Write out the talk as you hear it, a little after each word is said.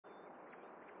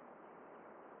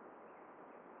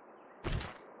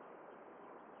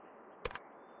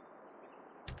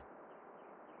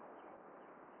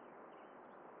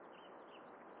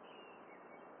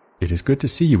It is good to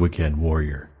see you again,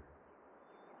 warrior.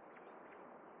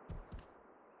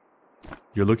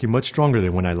 You're looking much stronger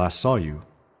than when I last saw you.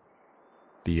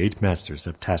 The Eight Masters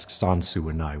have tasked Sansu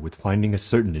and I with finding a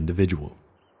certain individual.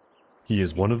 He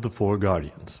is one of the Four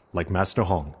Guardians, like Master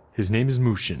Hong. His name is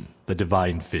Mushin, the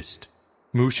Divine Fist.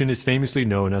 Mushin is famously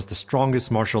known as the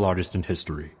strongest martial artist in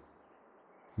history.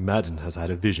 Madden has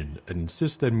had a vision and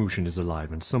insists that Mushin is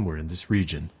alive and somewhere in this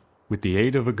region. With the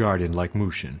aid of a guardian like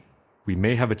Mushin, we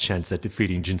may have a chance at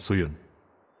defeating Jin Suyun.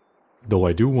 Though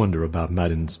I do wonder about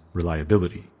Madden's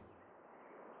reliability.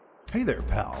 Hey there,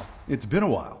 pal. It's been a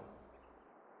while.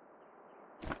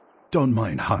 Don't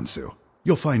mind Hansu.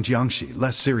 You'll find Jiangxi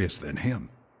less serious than him.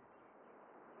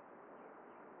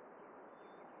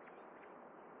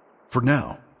 For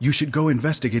now, you should go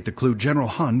investigate the clue General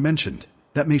Han mentioned.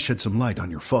 That may shed some light on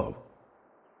your foe.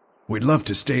 We'd love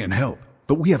to stay and help,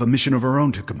 but we have a mission of our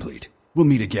own to complete. We'll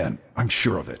meet again, I'm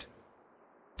sure of it.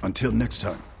 Until next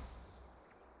time.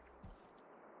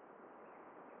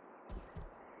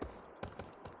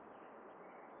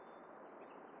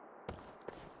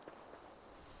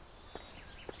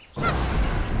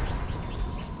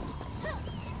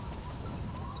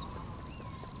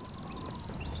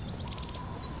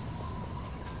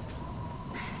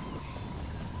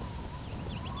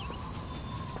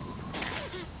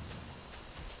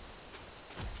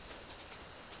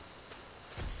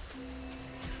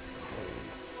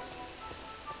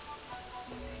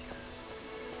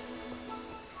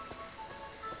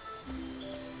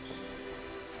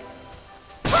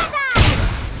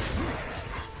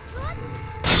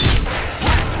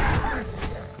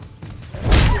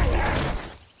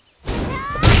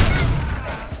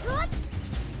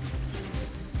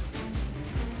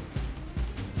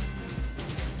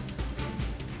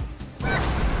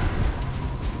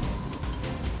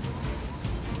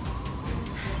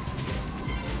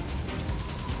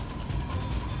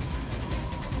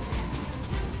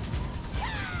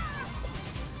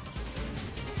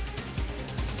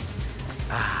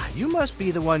 You must be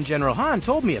the one General Han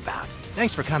told me about.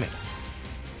 Thanks for coming.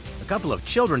 A couple of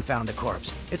children found the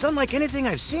corpse. It's unlike anything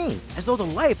I've seen, as though the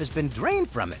life has been drained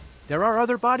from it. There are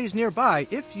other bodies nearby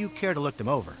if you care to look them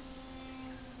over.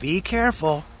 Be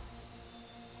careful.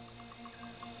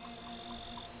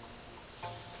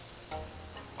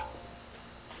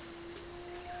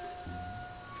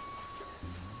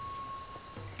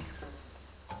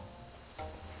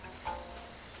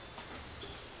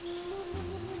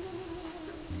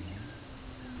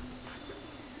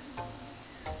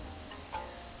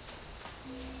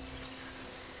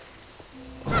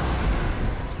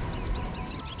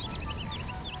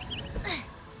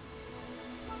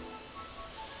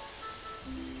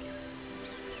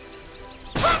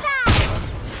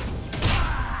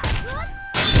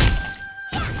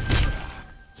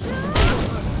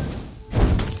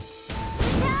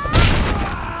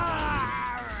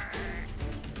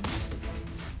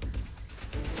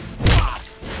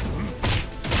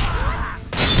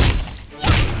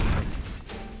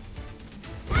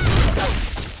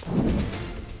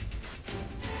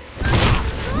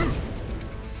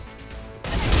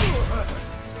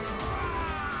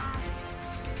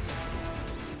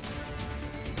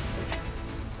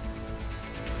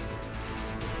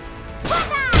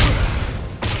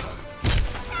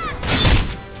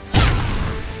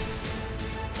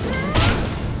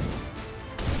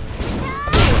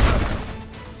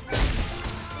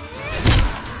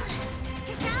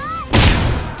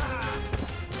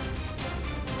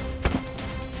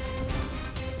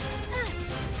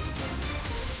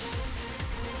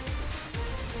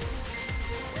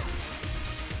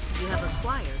 You have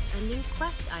acquired a new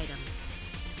quest item.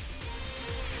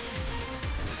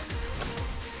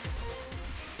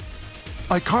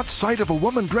 I caught sight of a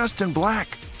woman dressed in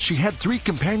black. She had 3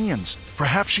 companions.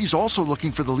 Perhaps she's also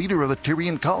looking for the leader of the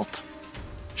Tyrian cult.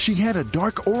 She had a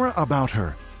dark aura about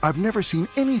her. I've never seen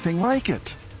anything like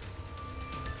it.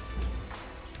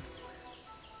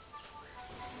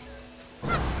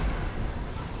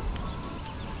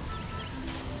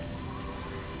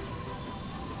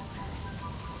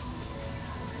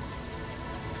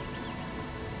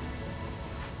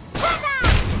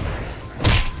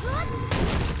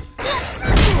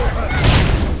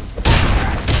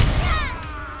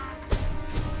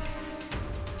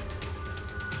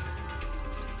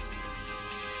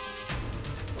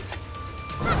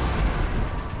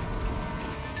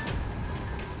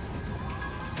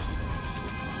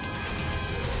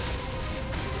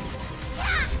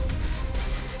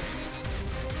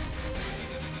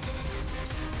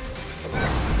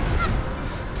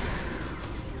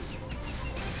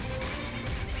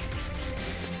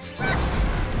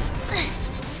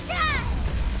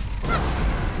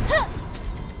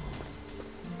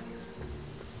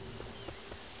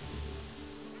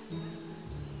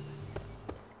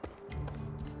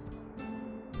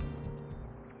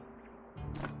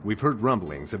 We've heard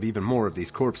rumblings of even more of these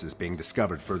corpses being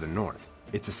discovered further north.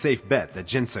 It's a safe bet that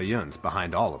Jin Se-yun's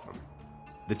behind all of them.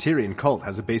 The Tyrian cult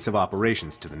has a base of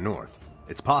operations to the north.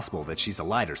 It's possible that she's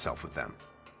allied herself with them.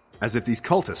 As if these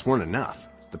cultists weren't enough,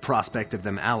 the prospect of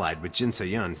them allied with Jin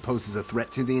Se-yun poses a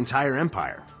threat to the entire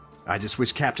empire. I just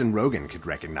wish Captain Rogan could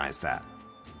recognize that.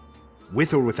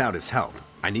 With or without his help,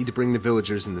 I need to bring the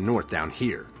villagers in the north down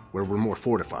here, where we're more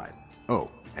fortified.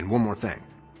 Oh, and one more thing.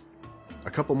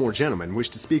 A couple more gentlemen wish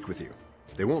to speak with you.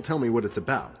 They won't tell me what it's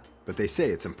about, but they say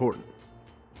it's important.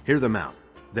 Hear them out,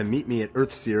 then meet me at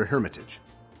Earthseer Hermitage.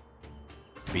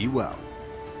 Be well.